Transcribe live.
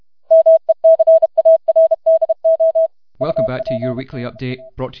back to your weekly update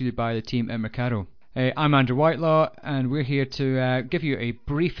brought to you by the team at Mercado. I'm Andrew Whitelaw, and we're here to give you a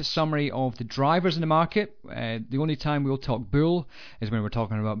brief summary of the drivers in the market. The only time we'll talk bull is when we're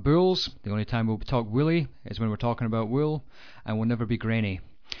talking about bulls. The only time we'll talk woolly is when we're talking about wool, and we'll never be grainy.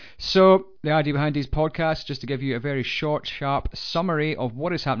 So the idea behind these podcasts is just to give you a very short, sharp summary of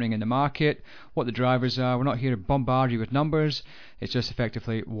what is happening in the market, what the drivers are. We're not here to bombard you with numbers. It's just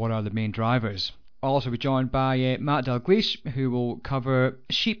effectively what are the main drivers. I'll also be joined by Matt Dalgleish, who will cover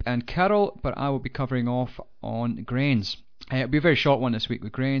sheep and cattle, but I will be covering off on grains. It'll be a very short one this week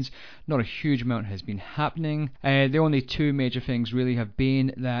with grains. Not a huge amount has been happening. The only two major things really have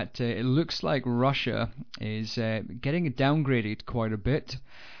been that it looks like Russia is getting downgraded quite a bit.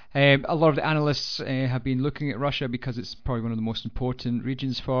 A lot of the analysts have been looking at Russia because it's probably one of the most important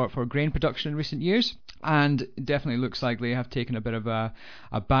regions for grain production in recent years, and it definitely looks like they have taken a bit of a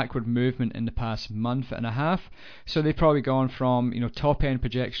backward movement in the past month and a half. So they've probably gone from top end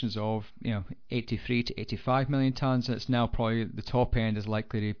projections of 83 to 85 million tons, and it's now probably the top end is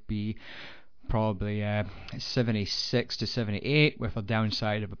likely to be probably 76 to 78, with a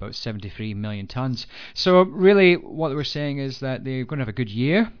downside of about 73 million tons. So really what we're saying is that they're going to have a good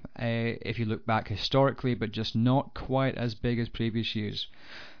year if you look back historically, but just not quite as big as previous years.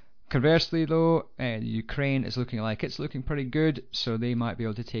 Conversely though, Ukraine is looking like it's looking pretty good, so they might be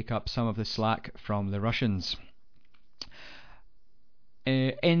able to take up some of the slack from the Russians.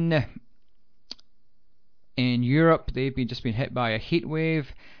 In Europe, they've just been hit by a heat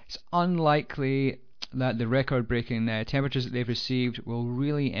wave. It's unlikely that the record-breaking temperatures that they've received will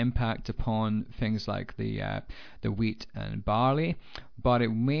really impact upon things like the wheat and barley, but it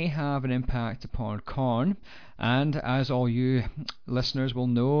may have an impact upon corn. And as all you listeners will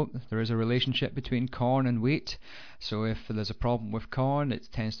know, there is a relationship between corn and wheat. So if there's a problem with corn, it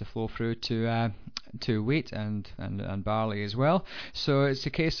tends to flow through to wheat and barley as well. So it's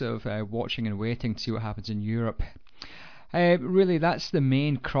a case of watching and waiting to see what happens in Europe. Really, that's the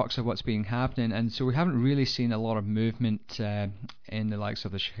main crux of what's been happening, and so we haven't really seen a lot of movement in the likes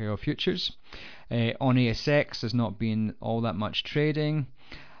of the Chicago futures. On ASX, there's not been all that much trading,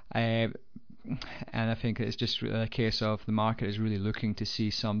 and I think it's just a case of the market is really looking to see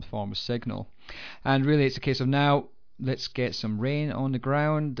some form of signal. And really, it's a case of now, let's get some rain on the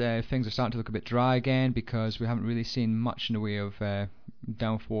ground. Things are starting to look a bit dry again because we haven't really seen much in the way of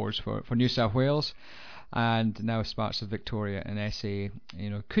downpours for New South Wales. And now parts of Victoria and SA,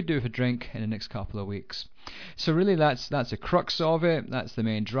 could do with a drink in the next couple of weeks. So really, that's the crux of it. That's the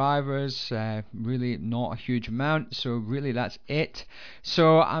main drivers. Really, not a huge amount. So really, that's it.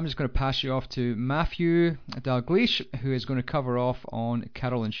 So I'm just going to pass you off to Matthew Dalgleish, who is going to cover off on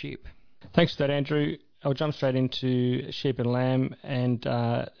cattle and sheep. Thanks for that, Andrew. I'll jump straight into sheep and lamb. And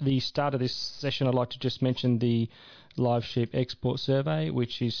the start of this session, I'd like to just mention the live sheep export survey,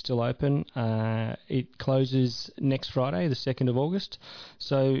 which is still open. It closes next Friday, the 2nd of August.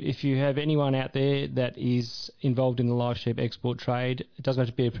 So if you have anyone out there that is involved in the live sheep export trade, it doesn't have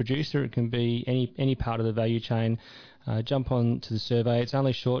to be a producer, it can be any part of the value chain. Jump on to the survey. It's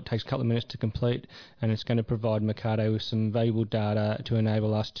only short, takes a couple of minutes to complete, and it's going to provide Mercado with some valuable data to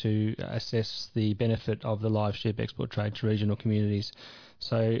enable us to assess the benefit of the live sheep export trade to regional communities.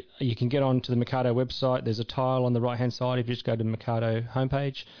 So you can get on to the Mercado website. There's a tile on the right hand side. If you just go to the Mercado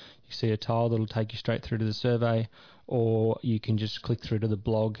homepage, you see a tile that'll take you straight through to the survey, or you can just click through to the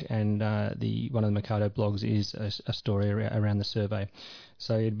blog, and one of the Mercado blogs is a story around the survey.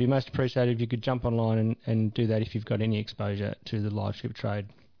 So it'd be most appreciated if you could jump online and do that if you've got any exposure to the live sheep trade.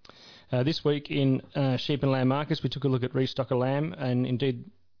 This week in sheep and lamb markets, we took a look at restocker lamb, and indeed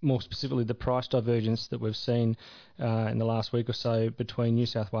more specifically the price divergence that we've seen in the last week or so between New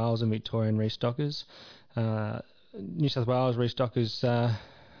South Wales and Victorian restockers. New South Wales restockers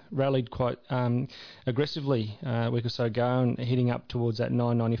rallied quite aggressively a week or so ago, and hitting up towards that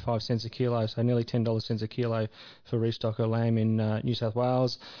 9.95 cents a kilo, so nearly $10 a kilo for restocker lamb in New South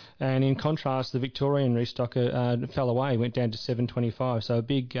Wales. And in contrast, the Victorian restocker fell away, went down to 7.25, so a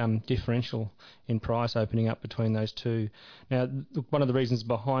big differential in price opening up between those two. Now, one of the reasons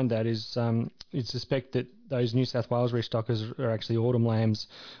behind that is you'd suspect that those New South Wales restockers are actually autumn lambs,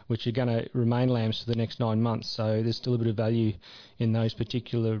 which are going to remain lambs for the next 9 months. So there's still a bit of value in those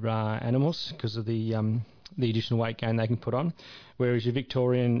particular animals because of the additional weight gain they can put on. Whereas your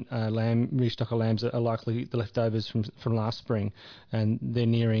Victorian restocker lambs are likely the leftovers from last spring, and they're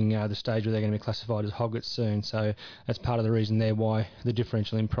nearing the stage where they're going to be classified as hoggets soon. So that's part of the reason there why the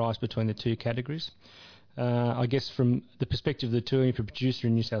differential in price between the two categories. I guess from the perspective of the two, if you're a producer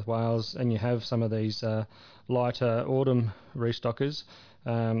in New South Wales and you have some of these lighter autumn restockers,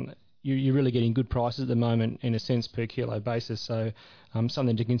 you're really getting good prices at the moment in a cents per kilo basis. So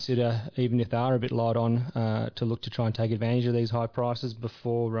something to consider, even if they are a bit light on, to look to try and take advantage of these high prices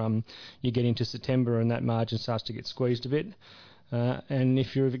before you get into September and that margin starts to get squeezed a bit. And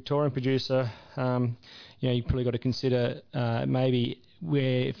if you're a Victorian producer, you've probably got to consider maybe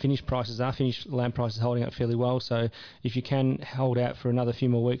where finished lamb prices holding up fairly well. So if you can hold out for another few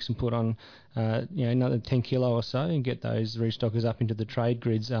more weeks and put on another 10 kilo or so and get those restockers up into the trade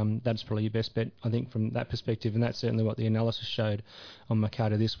grids, that's probably your best bet, I think, from that perspective. And that's certainly what the analysis showed on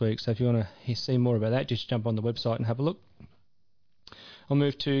Mercato this week. So if you want to see more about that, just jump on the website and have a look. I'll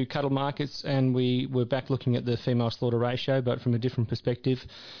move to cattle markets, and we're back looking at the female slaughter ratio, but from a different perspective.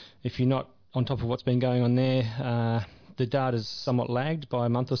 If you're not on top of what's been going on there, the data's somewhat lagged by a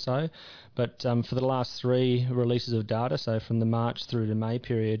month or so, but for the last 3 releases of data, so from the March through to May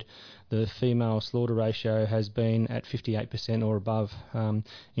period, the female slaughter ratio has been at 58% or above,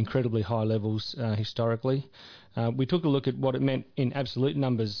 incredibly high levels historically. We took a look at what it meant in absolute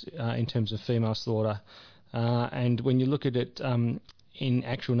numbers in terms of female slaughter, and when you look at it in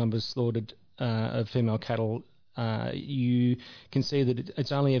actual numbers slaughtered of female cattle, you can see that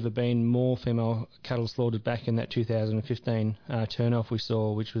it's only ever been more female cattle slaughtered back in that 2015 turn-off we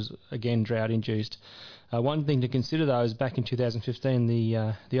saw, which was again drought-induced. One thing to consider though is back in 2015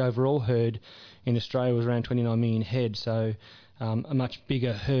 the overall herd in Australia was around 29 million head, so a much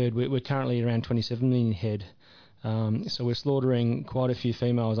bigger herd. We're currently around 27 million head, so we're slaughtering quite a few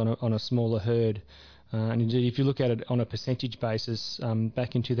females on a smaller herd. And indeed, if you look at it on a percentage basis,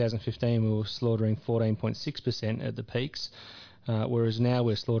 back in 2015 we were slaughtering 14.6% at the peaks, whereas now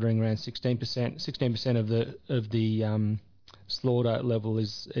we're slaughtering around 16%. 16% of the slaughter level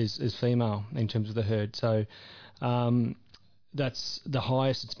is female in terms of the herd. So that's the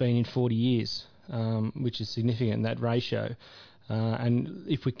highest it's been in 40 years, which is significant, that ratio. And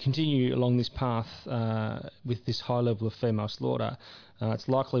if we continue along this path with this high level of female slaughter, it's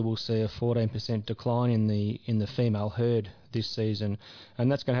likely we'll see a 14% decline in the female herd this season,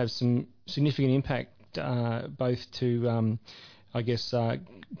 and that's going to have some significant impact both to,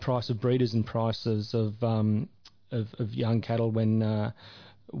 price of breeders and prices of young cattle when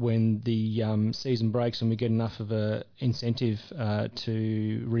the season breaks and we get enough of a incentive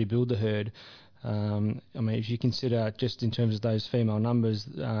to rebuild the herd. If you consider just in terms of those female numbers,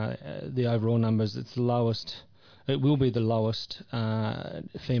 the overall numbers, it will be the lowest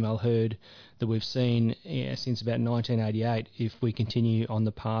female herd that we've seen since about 1988 if we continue on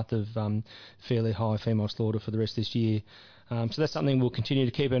the path of fairly high female slaughter for the rest of this year. So that's something we'll continue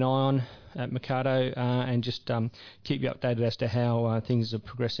to keep an eye on at Mercato and just keep you updated as to how things are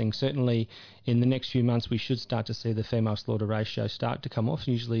progressing. Certainly in the next few months we should start to see the female slaughter ratio start to come off.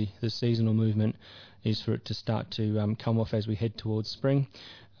 Usually the seasonal movement is for it to start to come off as we head towards spring.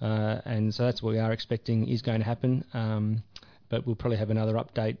 And so that's what we are expecting is going to happen. But we'll probably have another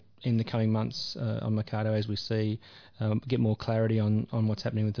update in the coming months on Mercato as we get more clarity on what's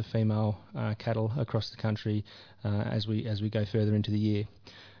happening with the female cattle across the country as we go further into the year.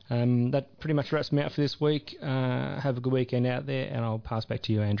 That pretty much wraps me up for this week. Have a good weekend out there, and I'll pass back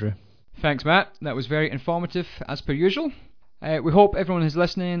to you, Andrew. Thanks, Matt. That was very informative as per usual. We hope everyone who's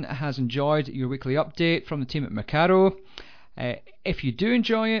listening has enjoyed your weekly update from the team at Mercato. If you do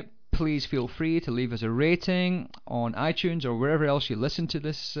enjoy it, please feel free to leave us a rating on iTunes or wherever else you listen to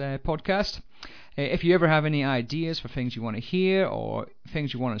this podcast. If you ever have any ideas for things you want to hear or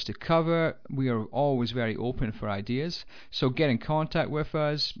things you want us to cover, we are always very open for ideas. So get in contact with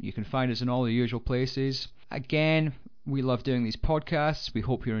us. You can find us in all the usual places. Again, we love doing these podcasts. We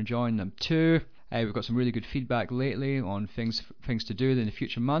hope you're enjoying them too. We've got some really good feedback lately on things to do in the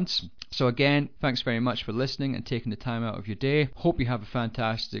future months. So again, thanks very much for listening and taking the time out of your day. Hope you have a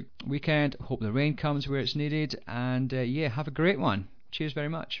fantastic weekend. Hope the rain comes where it's needed. And have a great one. Cheers very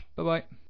much. Bye-bye.